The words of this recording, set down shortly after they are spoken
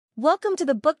Welcome to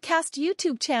the Bookcast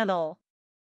YouTube channel.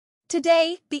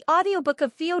 Today, the audiobook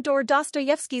of Fyodor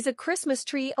Dostoyevsky's A Christmas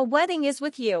Tree, A Wedding is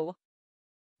with you.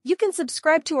 You can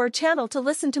subscribe to our channel to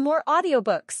listen to more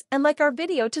audiobooks and like our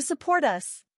video to support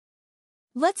us.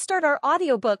 Let's start our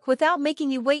audiobook without making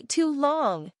you wait too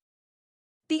long.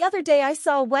 The other day I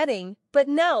saw a wedding, but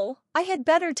no, I had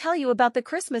better tell you about the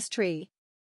Christmas tree.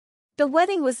 The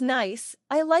wedding was nice,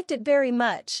 I liked it very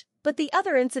much, but the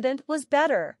other incident was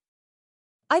better.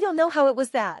 I don't know how it was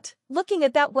that, looking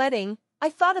at that wedding, I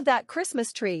thought of that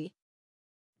Christmas tree.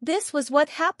 This was what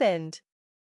happened.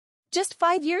 Just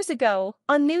 5 years ago,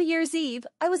 on New Year's Eve,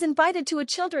 I was invited to a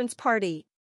children's party.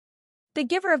 The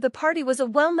giver of the party was a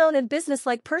well-known and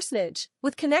businesslike personage,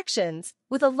 with connections,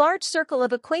 with a large circle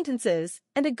of acquaintances,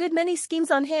 and a good many schemes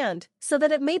on hand, so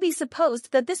that it may be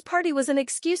supposed that this party was an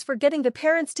excuse for getting the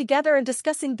parents together and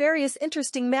discussing various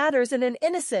interesting matters in an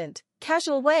innocent,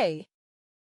 casual way.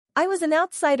 I was an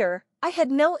outsider, I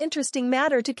had no interesting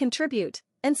matter to contribute,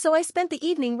 and so I spent the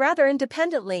evening rather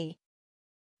independently.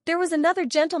 There was another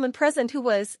gentleman present who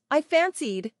was, I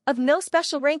fancied, of no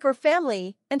special rank or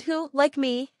family, and who, like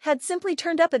me, had simply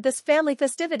turned up at this family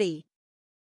festivity.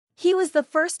 He was the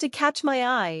first to catch my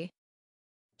eye.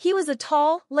 He was a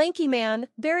tall, lanky man,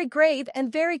 very grave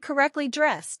and very correctly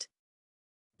dressed.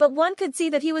 But one could see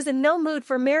that he was in no mood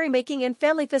for merrymaking and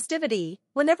family festivity.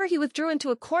 Whenever he withdrew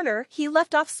into a corner, he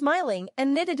left off smiling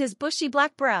and knitted his bushy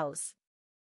black brows.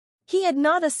 He had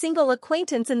not a single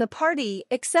acquaintance in the party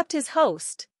except his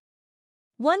host.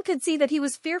 One could see that he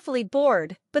was fearfully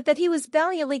bored, but that he was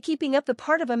valiantly keeping up the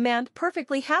part of a man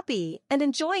perfectly happy and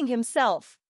enjoying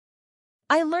himself.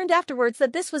 I learned afterwards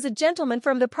that this was a gentleman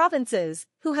from the provinces,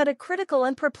 who had a critical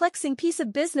and perplexing piece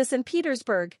of business in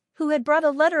Petersburg, who had brought a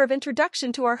letter of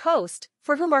introduction to our host,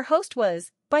 for whom our host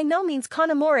was, by no means con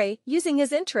amore, using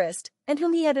his interest, and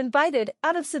whom he had invited,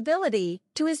 out of civility,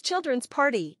 to his children's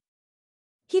party.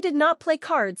 He did not play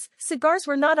cards, cigars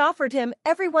were not offered him,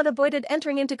 everyone avoided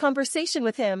entering into conversation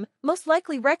with him, most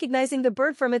likely recognizing the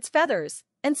bird from its feathers,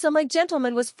 and so my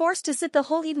gentleman was forced to sit the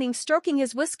whole evening stroking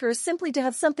his whiskers simply to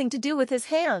have something to do with his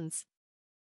hands.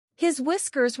 His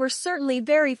whiskers were certainly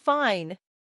very fine.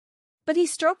 But he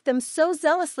stroked them so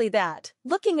zealously that,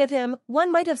 looking at him,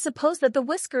 one might have supposed that the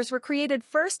whiskers were created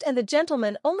first and the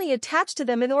gentleman only attached to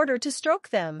them in order to stroke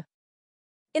them.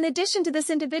 In addition to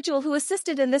this individual who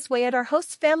assisted in this way at our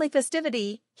host's family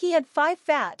festivity, he had 5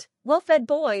 fat, well-fed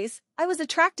boys. I was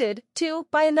attracted, too,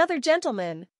 by another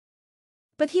gentleman.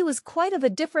 But he was quite of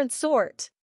a different sort.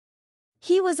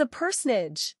 He was a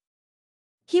personage.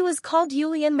 He was called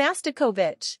Yulian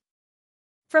Mastakovich.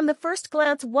 From the first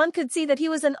glance one could see that he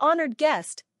was an honored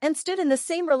guest, and stood in the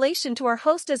same relation to our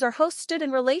host as our host stood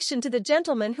in relation to the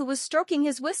gentleman who was stroking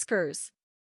his whiskers.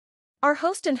 Our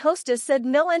host and hostess said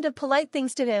no end of polite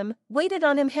things to him, waited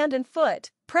on him hand and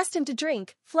foot, pressed him to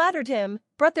drink, flattered him,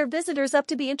 brought their visitors up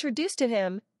to be introduced to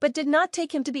him, but did not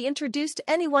take him to be introduced to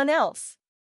anyone else.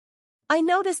 I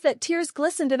noticed that tears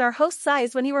glistened in our host's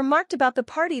eyes when he remarked about the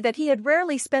party that he had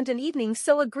rarely spent an evening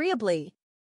so agreeably.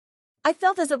 I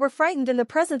felt as it were frightened in the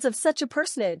presence of such a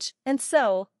personage, and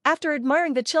so, after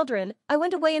admiring the children, I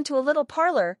went away into a little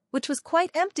parlor, which was quite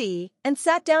empty, and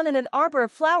sat down in an arbor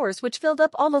of flowers which filled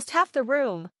up almost half the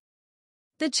room.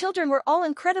 The children were all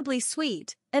incredibly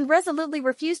sweet, and resolutely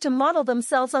refused to model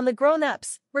themselves on the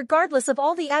grown-ups, regardless of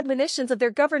all the admonitions of their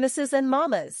governesses and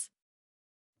mammas.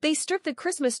 They stripped the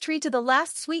Christmas tree to the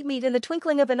last sweetmeat in the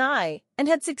twinkling of an eye, and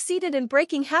had succeeded in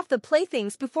breaking half the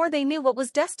playthings before they knew what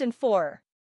was destined for.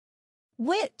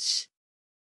 Which?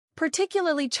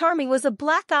 Particularly charming was a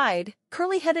black-eyed,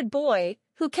 curly-headed boy,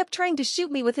 who kept trying to shoot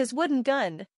me with his wooden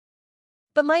gun.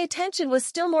 But my attention was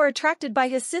still more attracted by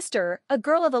his sister, a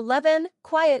girl of 11,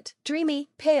 quiet, dreamy,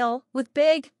 pale, with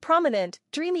big, prominent,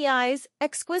 dreamy eyes,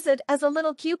 exquisite as a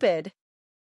little Cupid.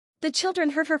 The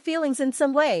children hurt her feelings in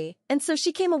some way, and so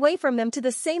she came away from them to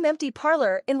the same empty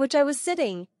parlor in which I was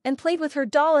sitting, and played with her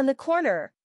doll in the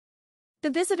corner. The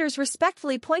visitors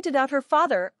respectfully pointed out her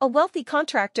father, a wealthy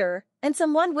contractor, and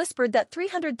someone whispered that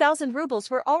 300,000 rubles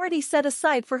were already set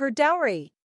aside for her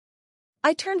dowry.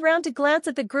 I turned round to glance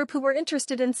at the group who were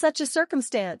interested in such a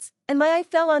circumstance, and my eye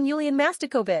fell on Yulian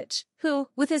Mastakovich, who,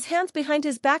 with his hands behind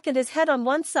his back and his head on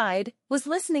one side, was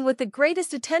listening with the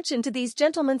greatest attention to these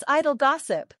gentlemen's idle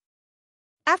gossip.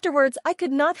 Afterwards I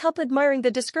could not help admiring the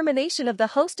discrimination of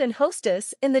the host and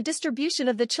hostess in the distribution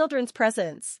of the children's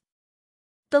presents.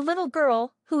 The little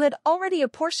girl, who had already a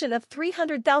portion of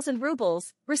 300,000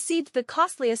 rubles, received the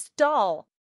costliest doll.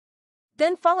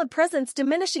 Then followed presents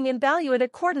diminishing in value in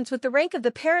accordance with the rank of the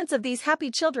parents of these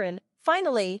happy children,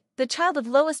 Finally, the child of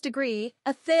lowest degree,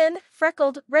 a thin,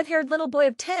 freckled, red-haired little boy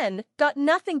of 10, got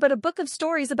nothing but a book of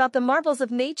stories about the marvels of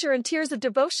nature and tears of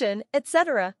devotion,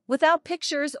 etc., without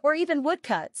pictures or even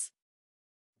woodcuts.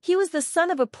 He was the son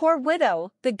of a poor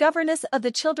widow, the governess of the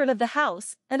children of the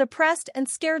house, an oppressed and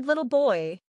scared little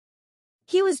boy.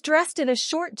 He was dressed in a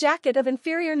short jacket of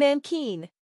inferior nankeen.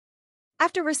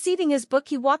 After receiving his book,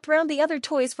 he walked round the other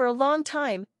toys for a long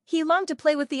time. He longed to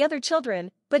play with the other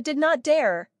children, but did not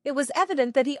dare. It was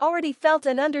evident that he already felt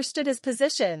and understood his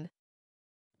position.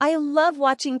 I love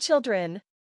watching children.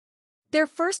 Their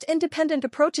first independent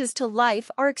approaches to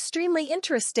life are extremely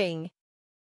interesting.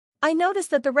 I noticed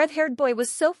that the red-haired boy was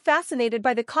so fascinated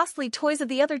by the costly toys of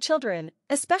the other children,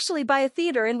 especially by a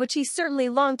theater in which he certainly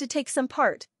longed to take some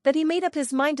part, that he made up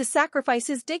his mind to sacrifice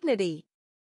his dignity.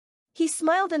 He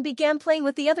smiled and began playing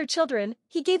with the other children.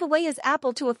 He gave away his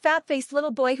apple to a fat-faced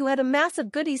little boy who had a mass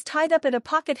of goodies tied up in a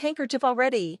pocket handkerchief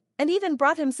already, and even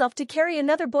brought himself to carry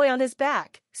another boy on his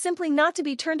back, simply not to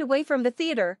be turned away from the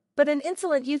theater, but an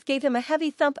insolent youth gave him a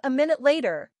heavy thump a minute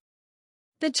later.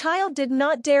 The child did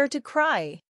not dare to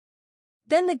cry.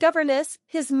 Then the governess,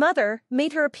 his mother,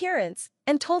 made her appearance,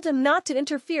 and told him not to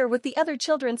interfere with the other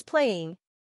children's playing.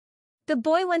 The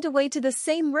boy went away to the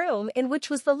same room in which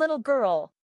was the little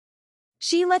girl.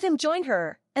 She let him join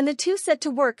her, and the two set to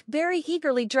work very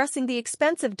eagerly dressing the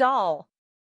expensive doll.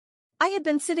 I had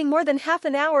been sitting more than half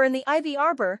an hour in the ivy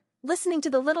arbor, listening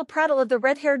to the little prattle of the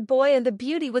red-haired boy and the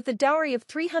beauty with the dowry of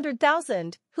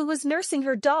 300,000, who was nursing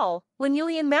her doll, when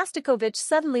Yulian Mastakovich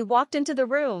suddenly walked into the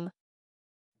room.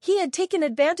 He had taken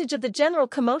advantage of the general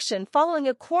commotion following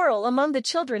a quarrel among the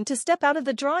children to step out of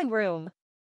the drawing room.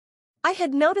 I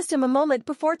had noticed him a moment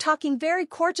before talking very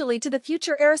cordially to the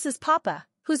future heiress's papa,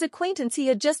 whose acquaintance he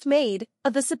had just made,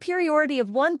 of the superiority of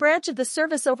one branch of the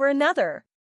service over another.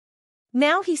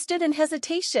 Now he stood in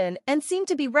hesitation and seemed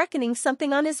to be reckoning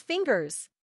something on his fingers.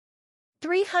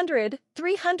 300,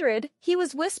 he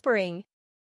was whispering.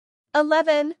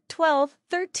 11, 12,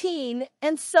 13,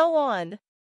 and so on.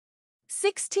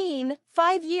 16,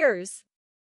 5 years.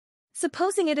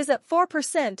 Supposing it is at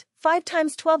 4%, 5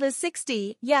 times 12 is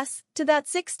 60, yes, to that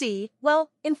 60, well,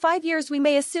 in 5 years we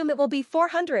may assume it will be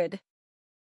 400.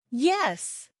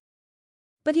 Yes.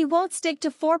 But he won't stick to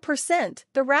 4%,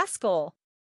 the rascal.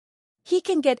 He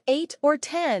can get 8 or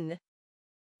 10.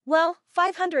 Well,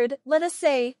 500, let us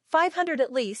say, 500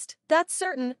 at least, that's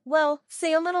certain, well,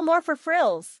 say a little more for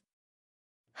frills.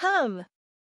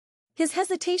 His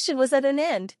hesitation was at an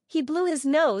end. He blew his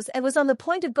nose and was on the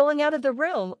point of going out of the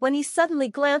room when he suddenly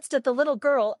glanced at the little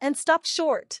girl and stopped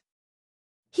short.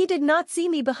 He did not see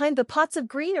me behind the pots of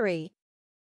greenery.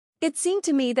 It seemed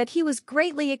to me that he was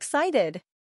greatly excited.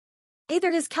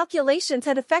 Either his calculations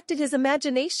had affected his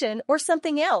imagination or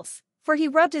something else, for he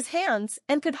rubbed his hands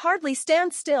and could hardly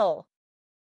stand still.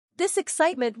 This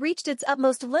excitement reached its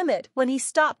utmost limit when he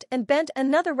stopped and bent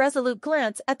another resolute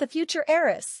glance at the future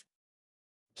heiress.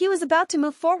 He was about to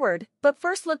move forward, but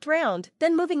first looked round,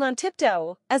 then moving on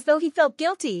tiptoe, as though he felt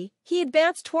guilty, he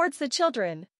advanced towards the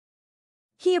children.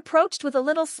 He approached with a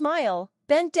little smile,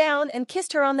 bent down and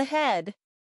kissed her on the head.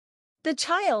 The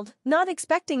child, not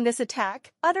expecting this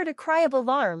attack, uttered a cry of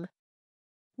alarm.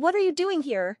 "What are you doing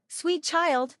here, sweet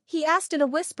child?" he asked in a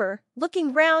whisper,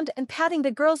 looking round and patting the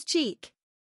girl's cheek.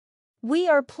 "We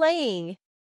are playing."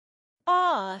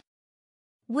 "Ah!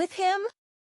 With him?"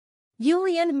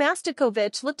 Yulian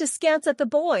Mastakovich looked askance at the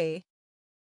boy.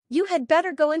 "You had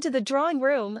better go into the drawing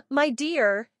room, my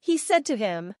dear," he said to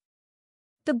him.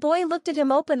 The boy looked at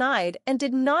him open-eyed and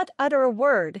did not utter a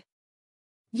word.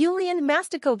 Yulian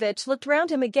Mastakovich looked round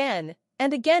him again,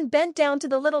 and again bent down to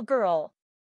the little girl.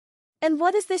 "And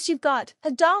what is this you've got,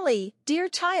 a dolly, dear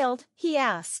child?" he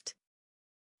asked.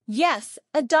 "Yes,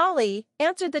 a dolly,"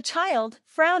 answered the child,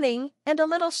 frowning, and a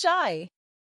little shy.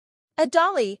 "A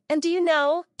dolly, and do you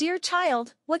know, dear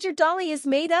child, what your dolly is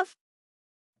made of?"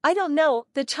 "I don't know,"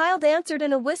 the child answered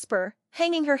in a whisper,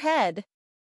 hanging her head.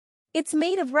 "It's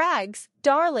made of rags,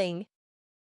 darling."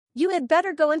 "You had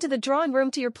better go into the drawing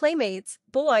room to your playmates,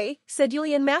 boy," said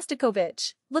Yulian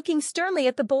Mastakovich, looking sternly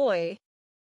at the boy.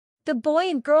 The boy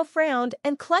and girl frowned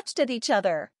and clutched at each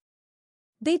other.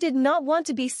 They did not want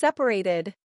to be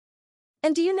separated.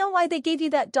 "And do you know why they gave you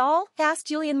that doll?" asked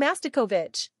Yulian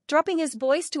Mastakovich, dropping his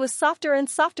voice to a softer and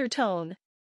softer tone.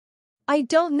 "I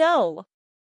don't know."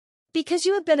 "Because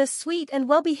you have been a sweet and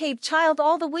well-behaved child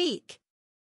all the week."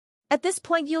 At this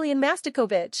point Yulian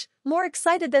Mastakovich, more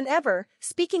excited than ever,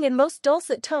 speaking in most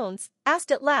dulcet tones, asked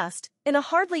at last, in a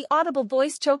hardly audible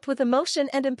voice choked with emotion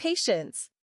and impatience.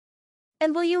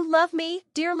 "And will you love me,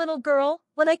 dear little girl,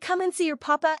 when I come and see your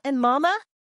papa and mamma?"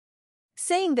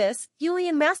 Saying this,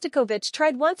 Yulian Mastakovich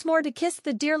tried once more to kiss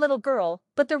the dear little girl,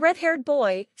 but the red-haired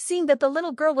boy, seeing that the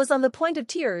little girl was on the point of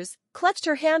tears, clutched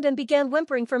her hand and began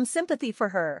whimpering from sympathy for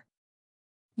her.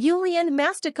 Yulian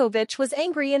Mastakovich was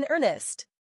angry in earnest.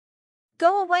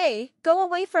 Go away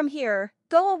from here,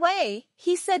 go away,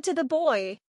 he said to the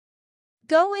boy.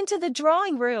 Go into the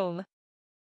drawing room.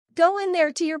 Go in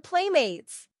there to your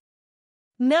playmates.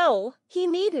 No, he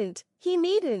needn't.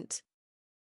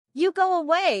 You go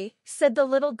away, said the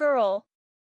little girl.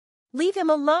 Leave him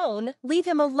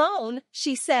alone,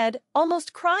 she said,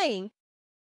 almost crying.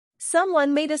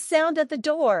 Someone made a sound at the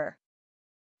door.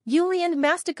 Yulian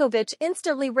Mastakovich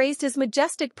instantly raised his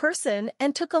majestic person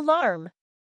and took alarm.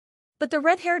 But the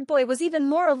red-haired boy was even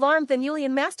more alarmed than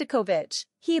Yulian Mastakovich.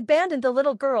 He abandoned the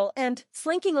little girl and,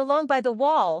 slinking along by the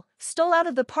wall, stole out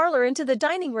of the parlor into the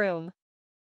dining room.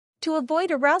 To avoid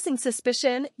arousing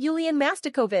suspicion, Yulian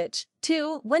Mastakovich,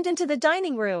 too, went into the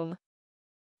dining room.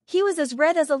 He was as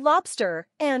red as a lobster,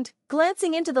 and,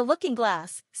 glancing into the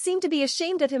looking-glass, seemed to be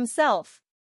ashamed at himself.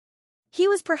 He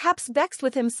was perhaps vexed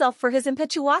with himself for his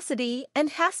impetuosity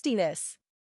and hastiness.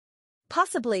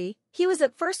 Possibly, he was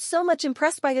at first so much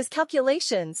impressed by his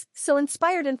calculations, so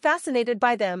inspired and fascinated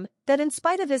by them, that in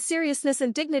spite of his seriousness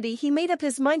and dignity he made up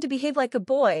his mind to behave like a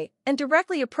boy, and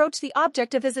directly approach the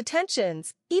object of his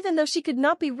attentions, even though she could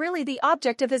not be really the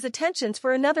object of his attentions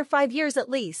for another 5 years at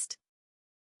least.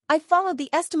 I followed the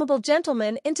estimable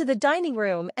gentleman into the dining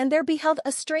room and there beheld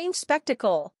a strange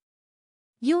spectacle.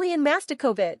 Yulian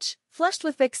Mastakovich, flushed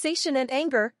with vexation and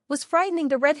anger, was frightening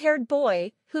the red-haired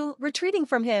boy, who, retreating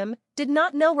from him, did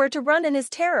not know where to run in his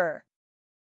terror.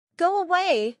 Go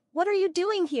away, what are you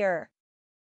doing here?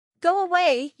 Go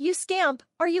away, you scamp,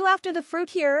 are you after the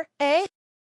fruit here, eh?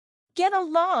 Get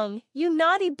along, you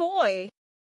naughty boy.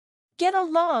 Get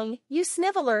along, you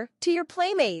sniveler, to your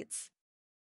playmates.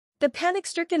 The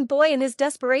panic-stricken boy in his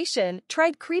desperation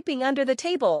tried creeping under the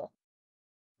table.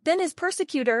 Then his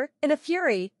persecutor, in a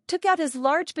fury, took out his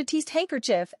large batiste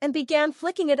handkerchief and began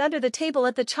flicking it under the table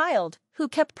at the child, who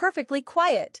kept perfectly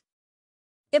quiet.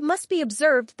 It must be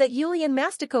observed that Yulian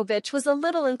Mastakovich was a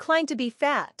little inclined to be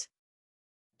fat.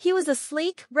 He was a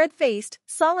sleek, red-faced,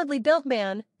 solidly built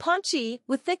man, paunchy,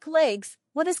 with thick legs,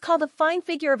 what is called a fine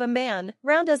figure of a man,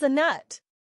 round as a nut.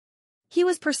 He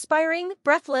was perspiring,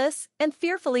 breathless, and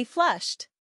fearfully flushed.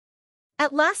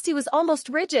 At last he was almost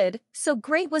rigid, so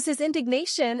great was his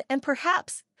indignation and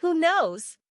perhaps, who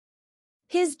knows,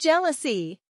 his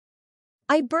jealousy.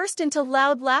 I burst into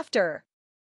loud laughter.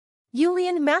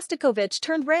 Yulian Mastakovich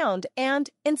turned round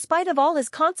and, in spite of all his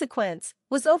consequence,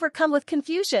 was overcome with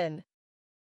confusion.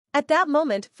 At that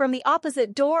moment, from the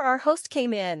opposite door our host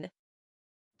came in.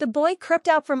 The boy crept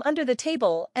out from under the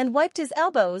table and wiped his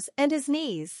elbows and his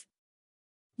knees.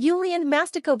 Yulian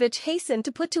Mastakovich hastened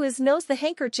to put to his nose the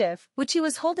handkerchief, which he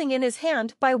was holding in his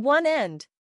hand by one end.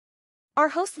 Our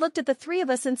host looked at the three of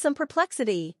us in some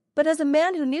perplexity, but as a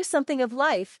man who knew something of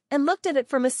life, and looked at it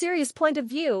from a serious point of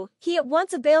view, he at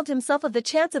once availed himself of the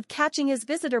chance of catching his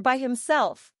visitor by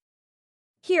himself.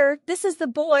 Here, this is the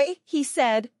boy, he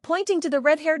said, pointing to the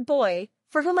red-haired boy,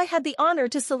 for whom I had the honor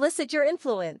to solicit your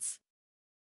influence.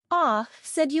 Ah,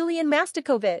 said Yulian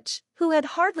Mastakovich, who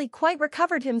had hardly quite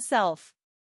recovered himself.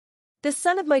 The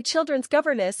son of my children's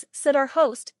governess, said our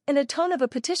host, in a tone of a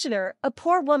petitioner, a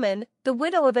poor woman, the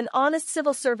widow of an honest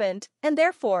civil servant, and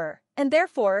therefore,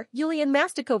 Yulian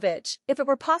Mastakovich, if it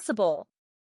were possible.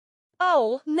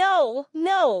 Oh, no.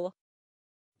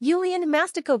 Yulian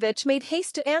Mastakovich made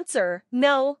haste to answer,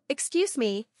 no, excuse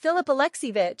me, Philip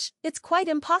Alexievich, it's quite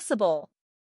impossible.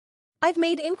 I've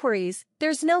made inquiries,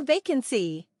 there's no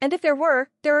vacancy, and if there were,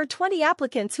 there are 20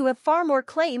 applicants who have far more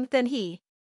claim than he.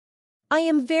 I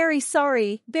am very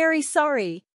sorry.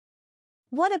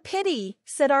 What a pity,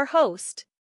 said our host.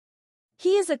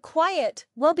 He is a quiet,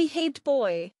 well-behaved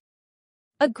boy.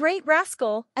 A great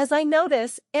rascal, as I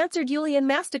notice, answered Yulian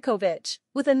Mastakovich,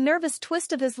 with a nervous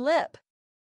twist of his lip.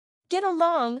 Get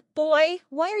along, boy,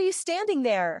 why are you standing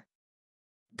there?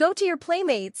 Go to your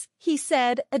playmates, he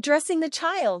said, addressing the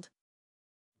child.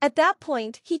 At that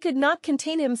point, he could not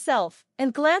contain himself,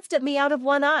 and glanced at me out of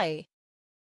one eye.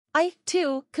 I,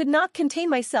 too, could not contain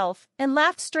myself, and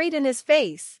laughed straight in his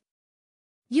face.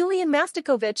 Yulian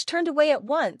Mastakovich turned away at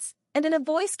once, and in a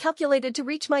voice calculated to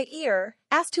reach my ear,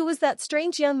 asked who was that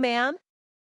strange young man?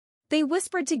 They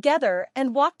whispered together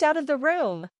and walked out of the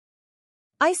room.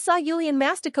 I saw Yulian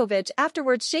Mastakovich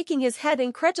afterwards shaking his head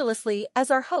incredulously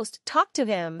as our host talked to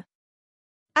him.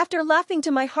 After laughing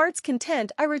to my heart's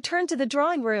content, I returned to the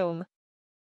drawing room.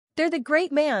 There the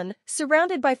great man,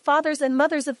 surrounded by fathers and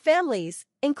mothers of families,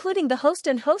 including the host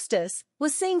and hostess,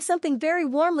 was saying something very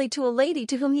warmly to a lady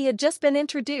to whom he had just been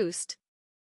introduced.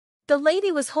 The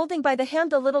lady was holding by the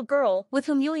hand the little girl with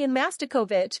whom Yulian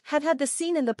Mastakovich had had the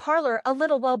scene in the parlor a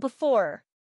little while before.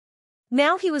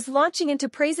 Now he was launching into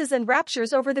praises and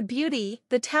raptures over the beauty,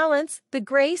 the talents, the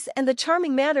grace and the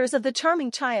charming manners of the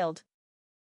charming child.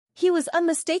 He was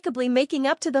unmistakably making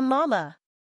up to the mama.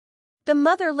 The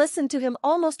mother listened to him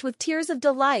almost with tears of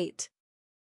delight.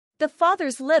 The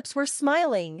father's lips were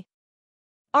smiling.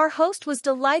 Our host was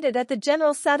delighted at the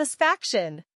general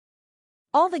satisfaction.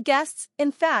 All the guests,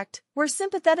 in fact, were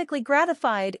sympathetically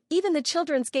gratified. Even the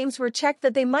children's games were checked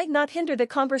that they might not hinder the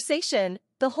conversation.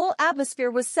 The whole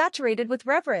atmosphere was saturated with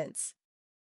reverence.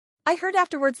 I heard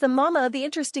afterwards the mama of the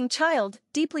interesting child,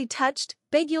 deeply touched,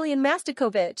 begged Yulian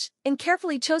Mastakovich, in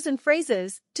carefully chosen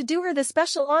phrases, to do her the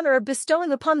special honor of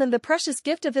bestowing upon them the precious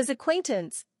gift of his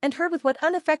acquaintance, and heard with what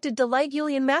unaffected delight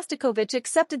Yulian Mastakovich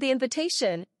accepted the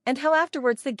invitation, and how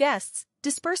afterwards the guests,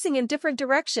 dispersing in different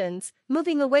directions,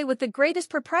 moving away with the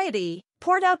greatest propriety,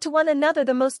 poured out to one another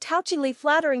the most touchingly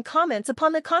flattering comments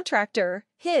upon the contractor,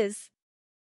 his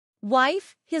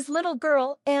wife, his little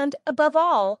girl, and, above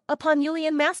all, upon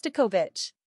Yulian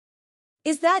Mastakovich.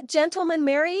 "Is that gentleman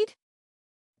married?"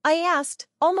 I asked,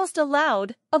 almost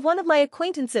aloud, of one of my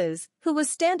acquaintances, who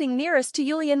was standing nearest to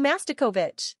Yulian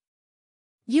Mastakovich.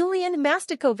 Yulian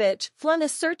Mastakovich flung a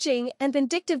searching and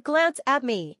vindictive glance at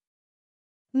me.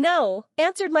 "No,"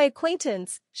 answered my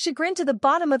acquaintance, chagrined to the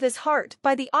bottom of his heart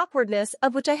by the awkwardness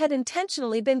of which I had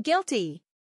intentionally been guilty.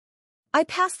 "I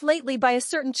passed lately by a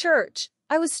certain church.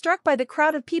 I was struck by the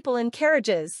crowd of people in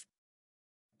carriages.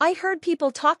 I heard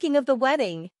people talking of the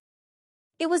wedding.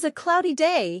 It was a cloudy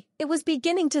day, it was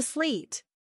beginning to sleet.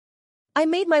 I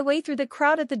made my way through the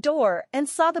crowd at the door and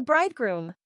saw the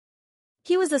bridegroom.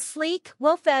 He was a sleek,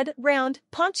 well-fed, round,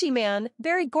 paunchy man,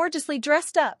 very gorgeously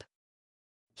dressed up.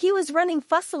 He was running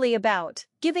fussily about,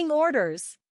 giving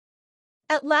orders.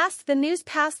 At last the news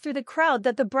passed through the crowd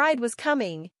that the bride was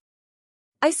coming.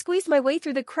 I squeezed my way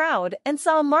through the crowd and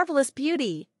saw a marvelous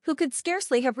beauty, who could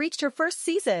scarcely have reached her first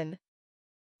season.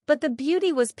 But the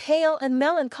beauty was pale and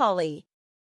melancholy.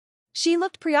 She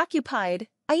looked preoccupied.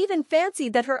 I even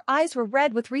fancied that her eyes were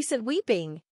red with recent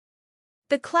weeping.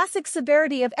 The classic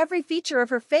severity of every feature of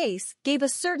her face gave a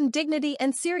certain dignity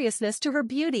and seriousness to her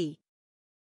beauty.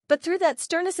 But through that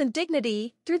sternness and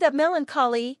dignity, through that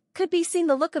melancholy, could be seen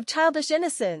the look of childish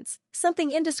innocence,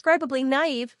 something indescribably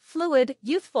naive, fluid,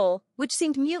 youthful, which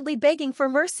seemed mutely begging for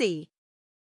mercy.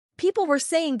 People were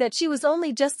saying that she was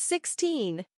only just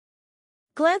 16.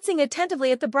 Glancing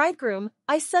attentively at the bridegroom,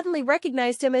 I suddenly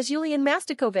recognized him as Yulian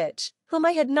Mastakovich, whom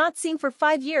I had not seen for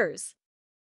 5 years.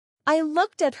 I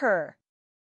looked at her.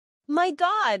 My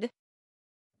God!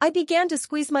 I began to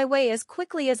squeeze my way as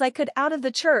quickly as I could out of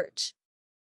the church.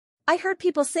 I heard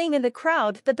people saying in the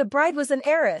crowd that the bride was an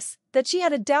heiress, that she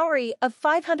had a dowry of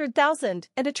 500,000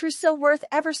 and a trousseau worth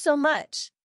ever so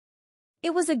much. It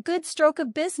was a good stroke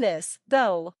of business,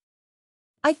 though.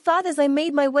 I thought as I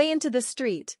made my way into the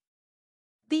street.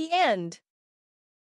 The end.